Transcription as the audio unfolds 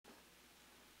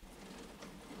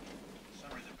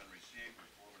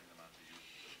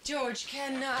George,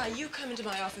 can you come into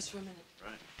my office for a minute?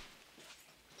 Right.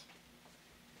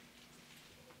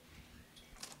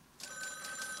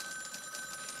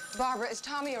 Barbara, is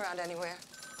Tommy around anywhere?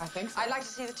 I think so. I'd like to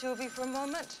see the two of you for a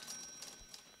moment.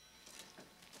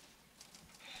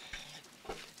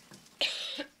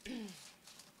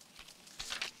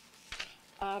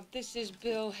 This is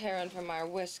Bill Heron from our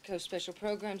West Coast Special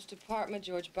Programs Department.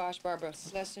 George Bosch, Barbara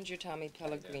Schlesinger, Tommy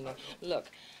Pellegrino. Look,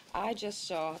 I just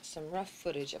saw some rough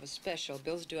footage of a special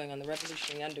Bill's doing on the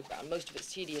Revolutionary Underground. Most of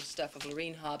it's tedious stuff of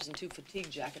Lorene Hobbs and two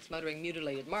fatigue jackets muttering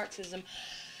mutilated Marxism.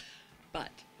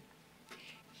 But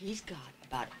he's got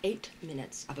about 8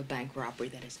 minutes of a bank robbery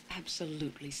that is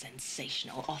absolutely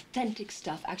sensational. Authentic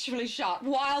stuff actually shot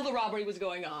while the robbery was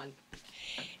going on.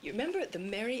 You remember the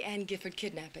Mary Ann Gifford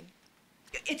kidnapping?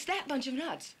 It's that bunch of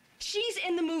nuts. She's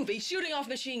in the movie shooting off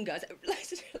machine guns.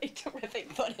 It's really terrific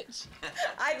footage.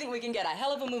 I think we can get a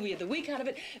hell of a movie of the week out of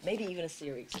it, maybe even a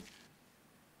series.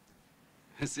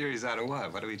 A series out of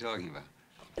what? What are we talking about?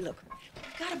 Look,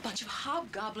 we've got a bunch of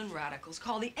hobgoblin radicals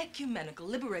called the Ecumenical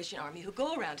Liberation Army who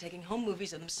go around taking home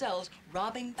movies of themselves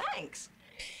robbing banks.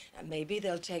 Now, maybe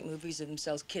they'll take movies of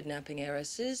themselves kidnapping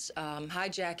heiresses,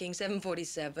 hijacking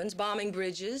 747s, bombing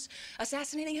bridges,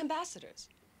 assassinating ambassadors.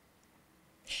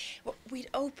 Well, we'd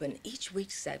open each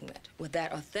week's segment with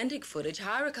that authentic footage,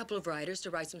 hire a couple of writers to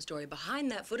write some story behind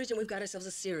that footage, and we've got ourselves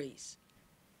a series.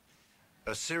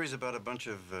 A series about a bunch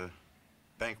of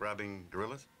bank-robbing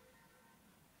gorillas?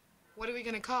 What are we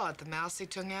going to call it? The Mousy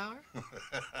Tung Hour?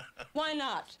 Why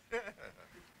not?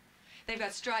 They've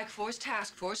got Strike Force,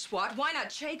 Task Force, SWAT. Why not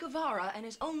Che Guevara and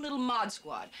his own little mod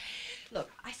squad? Look,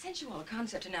 I sent you all a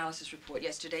concept analysis report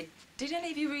yesterday. Did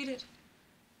any of you read it?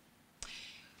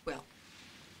 Well,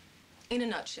 in a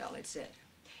nutshell, it said,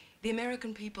 the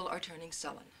American people are turning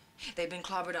sullen. They've been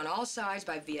clobbered on all sides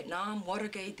by Vietnam,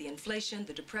 Watergate, the inflation,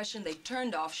 the depression. They've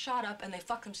turned off, shot up, and they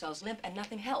fuck themselves limp, and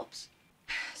nothing helps.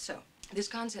 So, this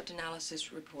concept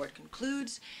analysis report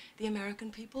concludes the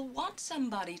American people want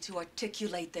somebody to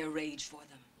articulate their rage for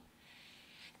them.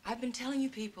 I've been telling you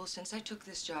people since I took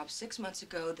this job 6 months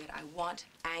ago that I want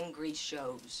angry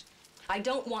shows. I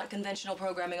don't want conventional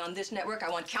programming on this network. I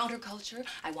want counterculture.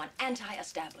 I want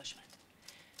anti-establishment.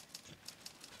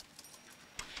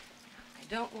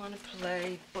 I don't want to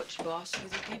play butch boss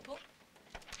with you people.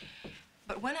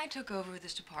 But when I took over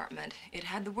this department, it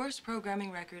had the worst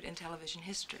programming record in television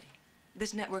history.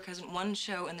 This network hasn't one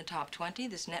show in the top 20.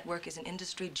 This network is an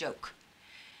industry joke.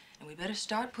 And we better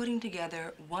start putting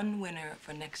together one winner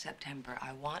for next September.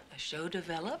 I want a show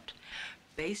developed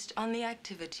based on the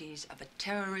activities of a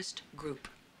terrorist group.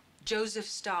 Joseph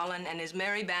Stalin and his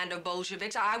merry band of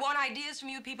Bolsheviks. I want ideas from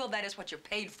you people. That is what you're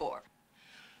paid for.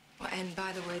 Well, and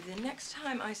by the way, the next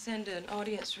time I send an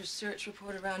audience research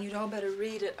report around, you'd all better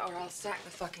read it or I'll sack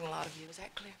the fucking lot of you. Is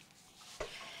that clear?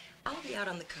 I'll be out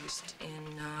on the coast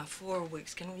in 4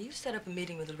 weeks. Can you set up a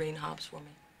meeting with Lorene Hobbs for me?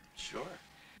 Sure.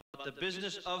 The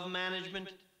business of management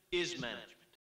is management.